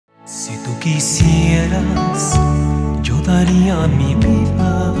Si tú quisieras, yo daría mi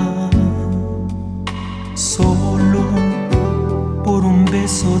vida solo por un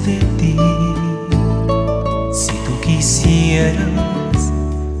beso de ti. Si tú quisieras,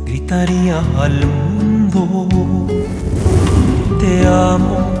 gritaría al mundo, te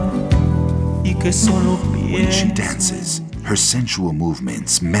amo y que solo pienso. When she dances, her sensual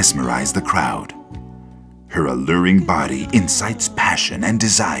movements mesmerize the crowd. Her alluring body incites passion and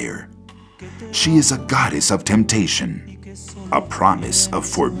desire. She is a goddess of temptation, a promise of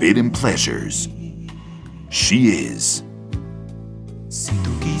forbidden pleasures. She is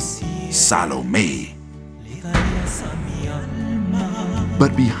Salome.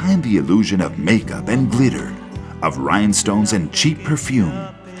 But behind the illusion of makeup and glitter, of rhinestones and cheap perfume,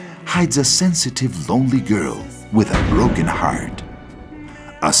 hides a sensitive, lonely girl with a broken heart.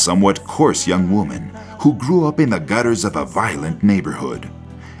 A somewhat coarse young woman who grew up in the gutters of a violent neighborhood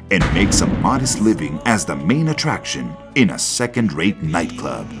and makes a modest living as the main attraction in a second-rate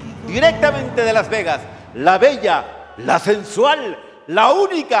nightclub. Directamente de Las Vegas, la bella, la sensual, la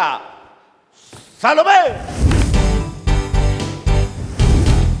única, Salome.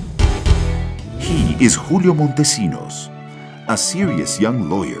 He is Julio Montesinos, a serious young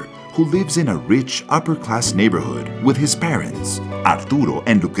lawyer who lives in a rich, upper-class neighborhood with his parents, Arturo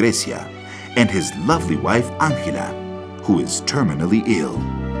and Lucrecia, and his lovely wife, Ángela, who is terminally ill.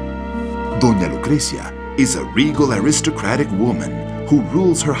 Doña Lucrecia is a regal aristocratic woman who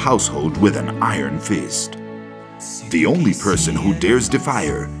rules her household with an iron fist. The only person who dares defy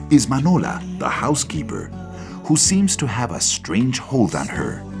her is Manola, the housekeeper, who seems to have a strange hold on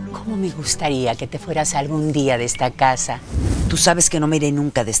her. ¿Cómo me gustaría que te fueras algún día de esta casa? Tú sabes que no me iré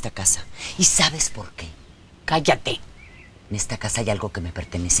nunca de esta casa. ¿Y sabes por qué? Cállate. En esta casa hay algo que me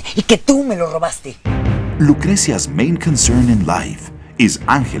pertenece y que tú me lo robaste. Lucrecia's main concern in life is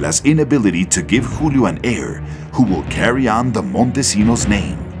Ángela's inability to give Julio an heir who will carry on the Montesinos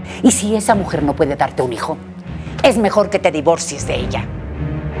name. Y si esa mujer no puede darte un hijo, es mejor que te divorcies de ella.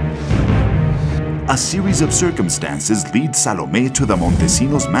 A series of circumstances lead Salome to the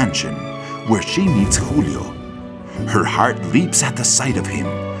Montesinos mansion, where she meets Julio. Her heart leaps at the sight of him,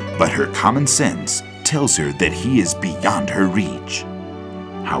 but her common sense tells her that he is beyond her reach.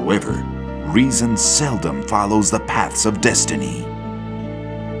 However, reason seldom follows the paths of destiny.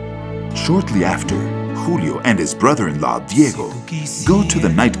 Shortly after, Julio and his brother-in-law Diego go to the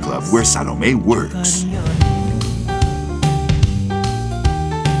nightclub where Salome works.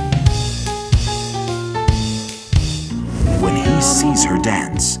 When he sees her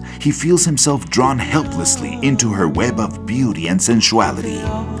dance, he feels himself drawn helplessly into her web of beauty and sensuality,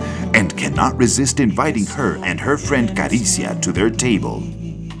 and cannot resist inviting her and her friend Caricia to their table.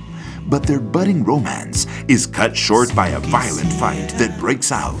 But their budding romance is cut short by a violent fight that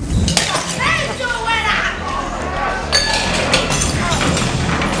breaks out.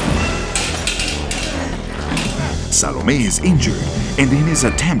 Salome is injured, and in his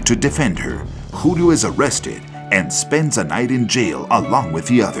attempt to defend her, Julio is arrested and spends a night in jail along with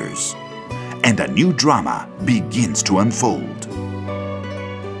the others. And a new drama begins to unfold.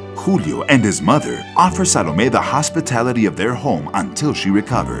 Julio and his mother offer Salome the hospitality of their home until she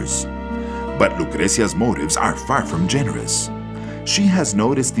recovers. But Lucrecia's motives are far from generous. She has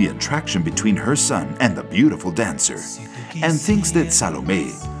noticed the attraction between her son and the beautiful dancer, and thinks that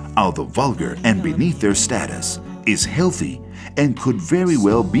Salome, although vulgar and beneath their status, is healthy and could very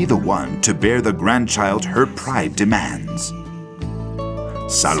well be the one to bear the grandchild her pride demands.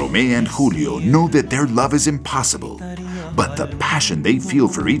 Salome and Julio know that their love is impossible, but the passion they feel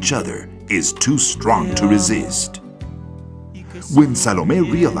for each other is too strong to resist. When Salome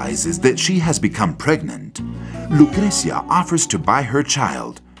realizes that she has become pregnant, Lucrecia offers to buy her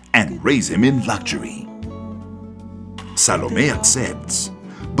child and raise him in luxury. Salome accepts,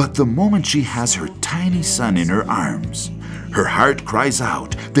 but the moment she has her tiny son in her arms, her heart cries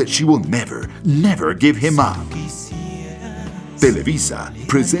out that she will never, never give him up. Televisa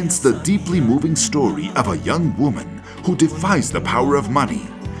presents the deeply moving story of a young woman who defies the power of money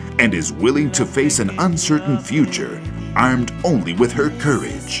and is willing to face an uncertain future armed only with her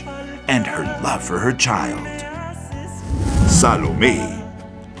courage and her love for her child. Salome.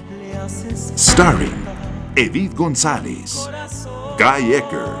 Starring Edith González, Guy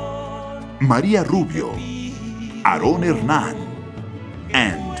Ecker, María Rubio, Aarón Hernán,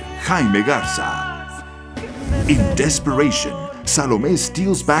 and Jaime Garza. In desperation, Salome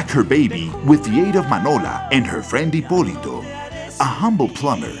steals back her baby with the aid of Manola and her friend Hipólito, a humble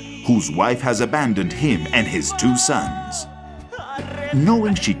plumber whose wife has abandoned him and his two sons.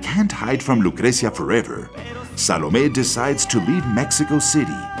 Knowing she can't hide from Lucrecia forever, Salome decides to leave Mexico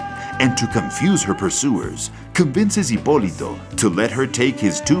City and to confuse her pursuers, convinces Hipólito to let her take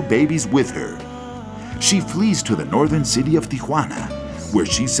his 2 babies with her. She flees to the northern city of Tijuana, where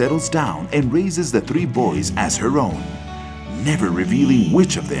she settles down and raises the 3 boys as her own, never revealing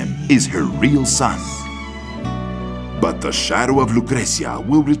which of them is her real son. But the shadow of Lucrecia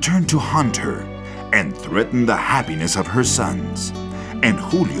will return to haunt her and threaten the happiness of her sons, and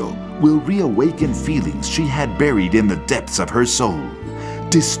Julio will reawaken feelings she had buried in the depths of her soul,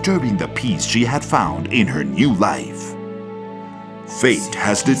 disturbing the peace she had found in her new life. Fate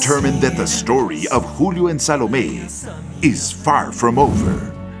has determined that the story of Julio and Salome is far from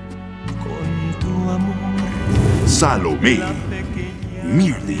over. Salome,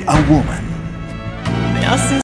 merely a woman.